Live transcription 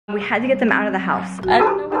We had to get them out of the house. I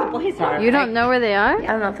don't know where the boys are. You don't know where they are? I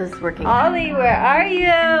don't know if this is working. Ollie, where are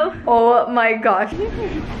you? Oh my gosh.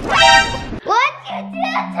 What you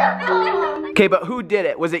did to me? Okay, but who did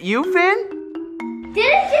it? Was it you, Finn? Did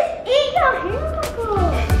it just eat your hamburger?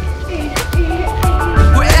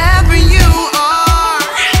 Wherever you are,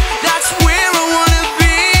 that's where I wanna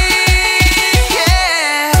be.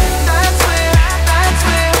 Yeah, that's where I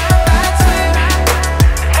wanna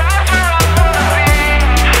be.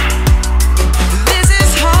 This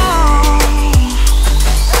is home.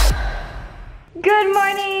 Good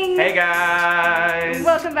morning. Hey guys.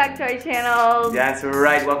 Welcome back to our channel. That's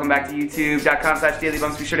right. Welcome back to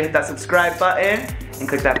youtube.com/dailybumps. Be sure to hit that subscribe button and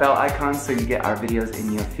click that bell icon so you get our videos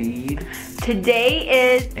in your feed.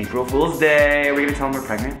 Today is April Fool's Day. Are we gonna tell them we're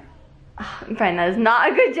pregnant? Brian, that is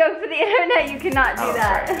not a good joke for the internet. You cannot do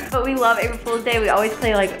that. Sorry. But we love April Fool's Day. We always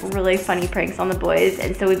play like really funny pranks on the boys.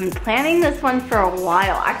 And so we've been planning this one for a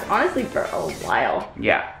while. Actually, honestly, for a while.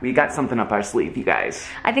 Yeah, we got something up our sleeve, you guys.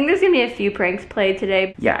 I think there's gonna be a few pranks played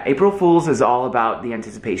today. Yeah, April Fool's is all about the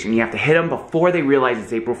anticipation. You have to hit them before they realize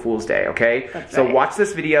it's April Fool's Day, okay? That's so right. watch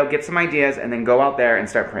this video, get some ideas, and then go out there and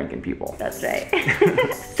start pranking people. That's right.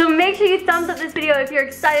 So make sure you thumbs up this video if you're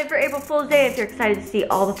excited for April Fool's Day, if you're excited to see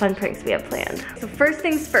all the fun pranks we have planned. So first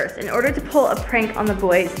things first, in order to pull a prank on the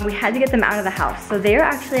boys, we had to get them out of the house. So they're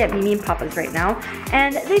actually at Mimi and Papa's right now,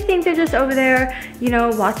 and they think they're just over there, you know,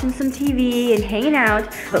 watching some TV and hanging out.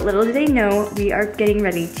 But little do they know, we are getting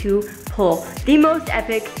ready to pull the most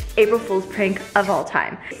epic April Fool's prank of all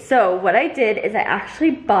time. So what I did is I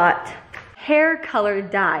actually bought hair color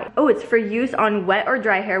dye. Oh, it's for use on wet or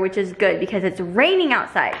dry hair, which is good because it's raining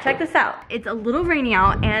outside. Check this out. It's a little rainy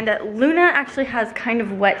out and Luna actually has kind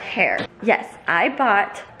of wet hair. Yes, I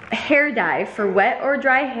bought hair dye for wet or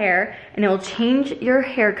dry hair and it will change your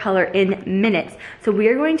hair color in minutes. So we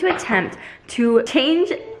are going to attempt to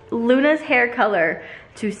change Luna's hair color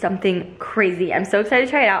to something crazy. I'm so excited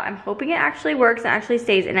to try it out. I'm hoping it actually works and actually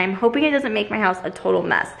stays, and I'm hoping it doesn't make my house a total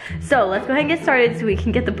mess. So let's go ahead and get started so we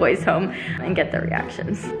can get the boys home and get their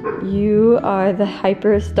reactions. You are the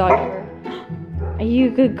hyperest dog ever. Are you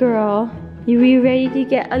a good girl? You ready to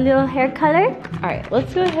get a little hair color? All right,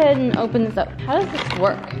 let's go ahead and open this up. How does this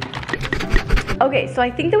work? Okay, so I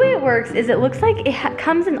think the way it works is it looks like it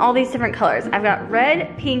comes in all these different colors. I've got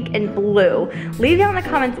red, pink, and blue. Leave down in the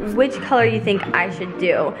comments which color you think I should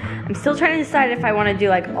do. I'm still trying to decide if I want to do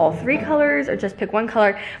like all three colors or just pick one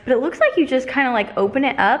color, but it looks like you just kind of like open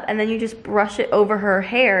it up and then you just brush it over her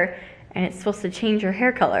hair and it's supposed to change her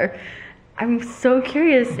hair color. I'm so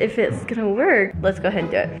curious if it's gonna work. Let's go ahead and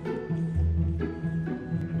do it.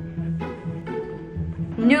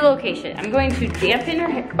 New location. I'm going to dampen her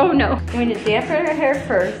hair. Oh no. I'm going to dampen her hair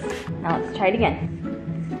first. Now let's try it again.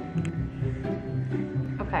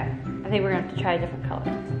 Okay. I think we're going to have to try a different color.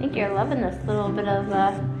 I think you're loving this little bit of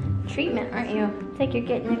treatment, aren't you? It's like you're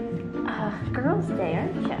getting a girl's day,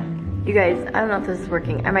 aren't you? You guys, I don't know if this is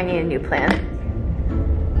working. I might need a new plan.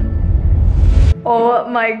 Oh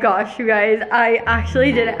my gosh, you guys. I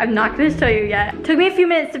actually did it. I'm not going to show you yet. It took me a few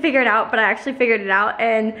minutes to figure it out, but I actually figured it out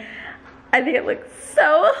and I think it looks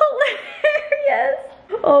so hilarious.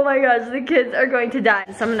 Oh my gosh, the kids are going to die.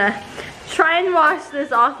 So I'm gonna try and wash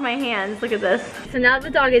this off my hands. Look at this. So now the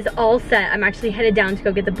dog is all set, I'm actually headed down to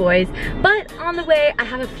go get the boys. But on the way, I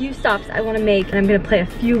have a few stops I wanna make and I'm gonna play a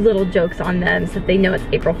few little jokes on them so that they know it's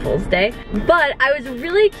April Fool's Day. But I was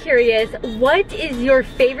really curious, what is your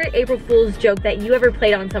favorite April Fool's joke that you ever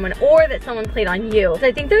played on someone or that someone played on you? So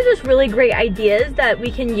I think there's just really great ideas that we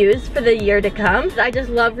can use for the year to come. I just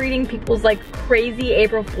love reading people's like crazy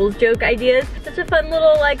April Fool's joke ideas. It's such a fun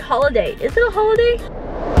little like holiday. Is it a holiday?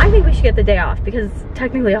 I think we should get the day off because it's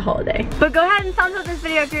technically a holiday. But go ahead and thumbs up this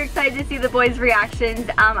video if you're excited to see the boys' reactions.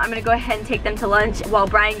 I'm gonna go ahead and take them to lunch while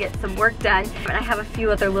Brian gets some work done. And I have a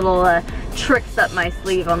few other little tricks up my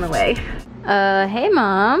sleeve on the way. Hey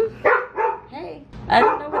Mom. Hey. I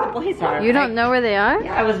don't know where the boys are. You don't know where they are?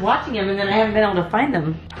 Yeah, I was watching them and then I haven't been able to find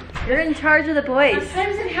them. You're in charge of the boys.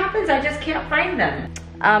 Sometimes it happens, I just can't find them.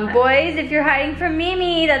 Boys, if you're hiding from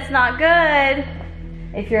Mimi, that's not good.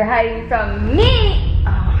 If you're hiding from me. Oh,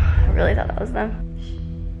 I really thought that was them.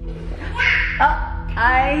 Oh,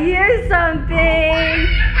 I hear something.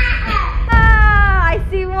 Ah, I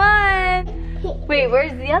see one. Wait,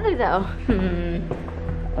 where's the other though?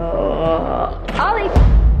 Oh, Ollie.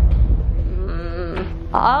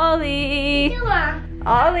 Ollie.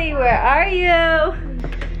 Ollie, where are you?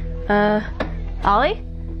 Ollie?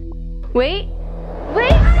 Wait.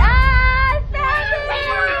 Wait! Ah, I found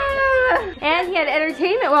him! And he had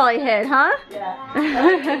entertainment while he hid, huh? Yeah.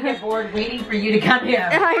 I get bored waiting for you to come here.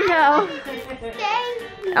 I know. Stay.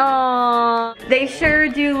 Aww. They sure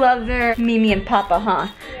do love their Mimi and Papa, huh?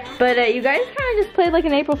 But you guys kind of just played like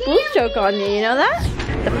an April Fool's joke on me, you know that?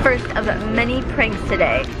 The first of many pranks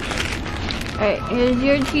today. Alright, here's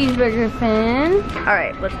your cheeseburger, Finn.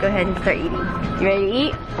 Alright, let's go ahead and start eating. You ready to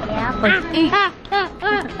eat? Yeah. Let's eat.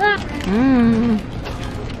 Mmm.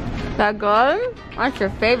 That good? That's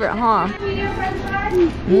your favorite, huh?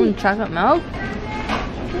 Mmm, chocolate milk?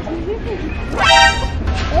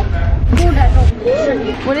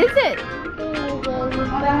 What is it?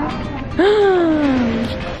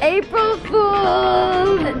 April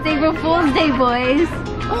Fools! It's April Fool's Day, boys.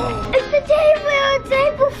 It's the day where it's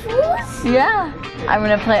April Fool's? Yeah. I'm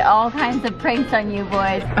gonna play all kinds of pranks on you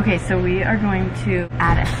boys. Okay, so we are going to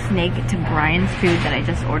add a snake to Brian's food that I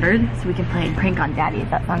just ordered so we can play a prank on Daddy. Does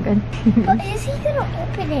that sound good? But is he gonna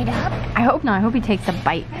open it up? I hope not. I hope he takes a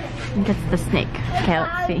bite and gets the snake. Okay,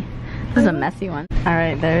 let's see. This is a messy one. All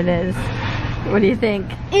right, there it is. What do you think?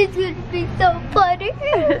 It's gonna be so funny.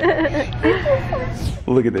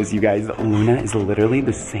 Look at this, you guys. Luna is literally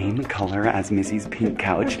the same color as Missy's pink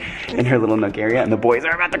couch in her little nook area, and the boys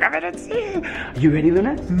are about to come in and see. You ready,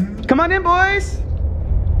 Luna? Come on in, boys.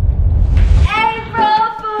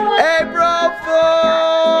 April Fool's! April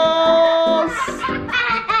Fools!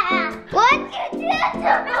 What you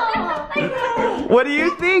do? What do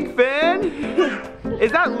you think, Finn?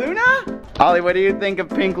 Is that Luna? Ollie, what do you think of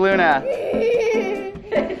pink Luna?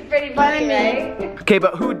 It's pretty funny, right? Okay,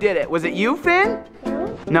 but who did it? Was it you, Finn?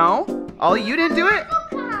 No? Ollie, you didn't do it?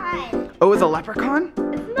 Oh, it was a leprechaun?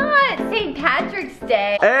 It's not St. Patrick's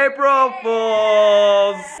Day. April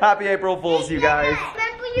Fools! Happy April Fools, you guys.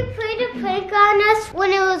 Remember you played a prank on us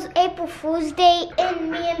when it was April Fool's Day and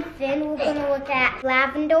me and Finn were gonna look at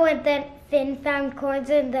lavender and then Finn found coins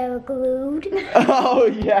and they were glued. Oh,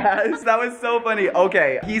 yes. That was so funny.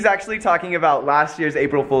 Okay, he's actually talking about last year's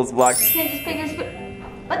April Fool's vlog. Can't just pick your spoon.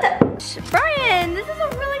 What the? Brian, this is a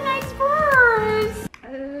really nice purse.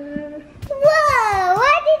 Whoa,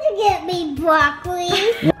 why did you get me broccoli?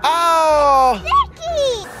 Oh!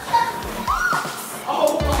 Sticky!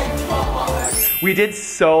 We did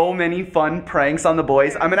so many fun pranks on the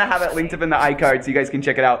boys. I'm gonna have it linked up in the iCard so you guys can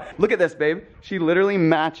check it out. Look at this, babe. She literally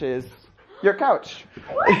matches your couch.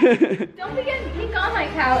 What? Don't be getting pink on my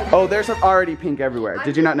couch. Oh, there's already pink everywhere.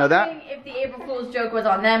 Did you not know that? If the April Fool's joke was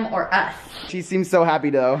on them or us. She seems so happy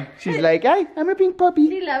though. She's like, hey, I'm a pink puppy.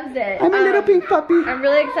 She loves it. I'm a little pink puppy. I'm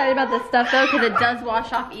really excited about this stuff though because it does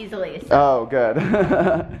wash off easily. So. Oh, good. He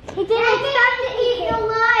didn't start to eat your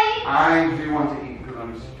life. I do want to eat because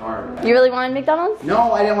I'm starving. You really wanted McDonald's?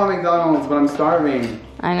 No, I didn't want McDonald's, but I'm starving.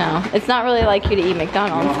 I know. It's not really like you to eat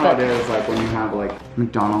McDonald's. You know how it is, like when you have like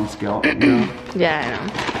McDonald's guilt, you know? Yeah, I know.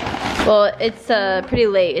 Well, it's pretty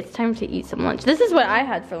late. It's time to eat some lunch. This is what I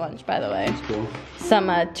had for lunch, by the way. That's cool.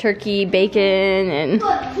 Some turkey, bacon, and...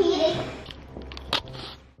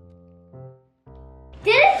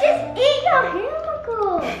 Did it just eat your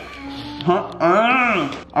hamburger? Huh?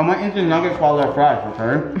 I might eat the nuggets while they're fresh,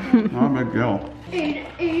 okay? Not a big deal. Eat it,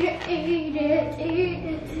 eat it, eat it, eat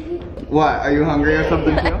it. What? Are you hungry or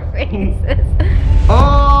something too?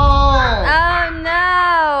 Oh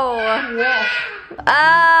no!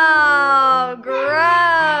 Oh, gross!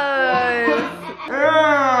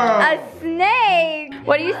 A snake!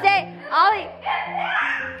 What do you say? Ollie!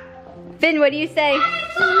 Finn, what do you say? You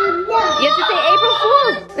have to say April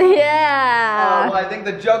Fool's! Yeah! Oh, well, I think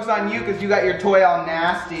the joke's on you because you got your toy all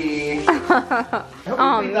nasty. I hope you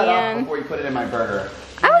clean that up before you put it in my burger.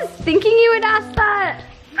 I was thinking you would ask that.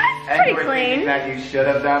 It's And pretty you were clean. thinking that you should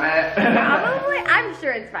have done it? Probably. I'm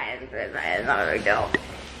sure it's fine. It's not a big deal.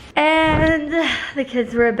 And the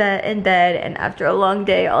kids were in bed, and after a long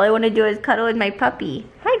day, all I want to do is cuddle with my puppy.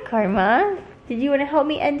 Hi, Karma. Did you want to help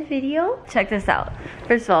me end the video? Check this out.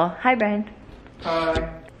 First of all, hi, Brian.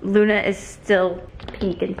 Hi. Luna is still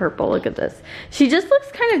pink and purple. Look at this. She just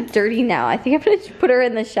looks kind of dirty now. I think I'm going to put her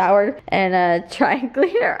in the shower and try and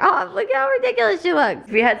clean her off. Look how ridiculous she looks.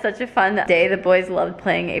 We had such a fun day. The boys loved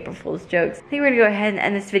playing April Fool's jokes. I think we're going to go ahead and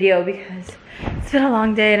end this video because it's been a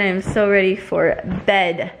long day and I'm so ready for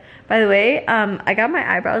bed. By the way, I got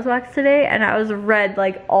my eyebrows waxed today and I was red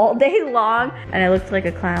like all day long and I looked like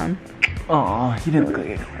a clown. Aw, you didn't look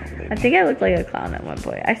like a clown. I think I looked like a clown at one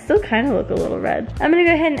point. I still kind of look a little red. I'm gonna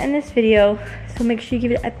go ahead and end this video. So make sure you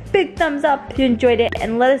give it a big thumbs up if you enjoyed it.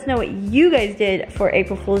 And let us know what you guys did for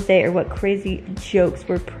April Fool's Day or what crazy jokes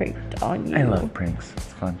were pranked on you. I love pranks.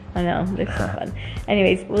 It's fun. I know, they're so fun.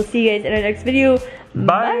 Anyways, we'll see you guys in our next video.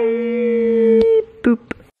 Bye. Boop.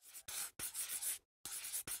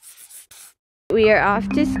 We are off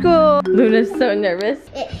to school. Luna's so nervous.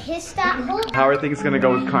 It hissed that hole. How are things gonna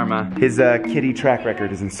go with Karma? His kitty track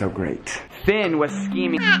record isn't so great. Finn was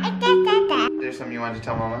scheming. There's something you wanted to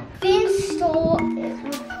tell Mama? Finn stole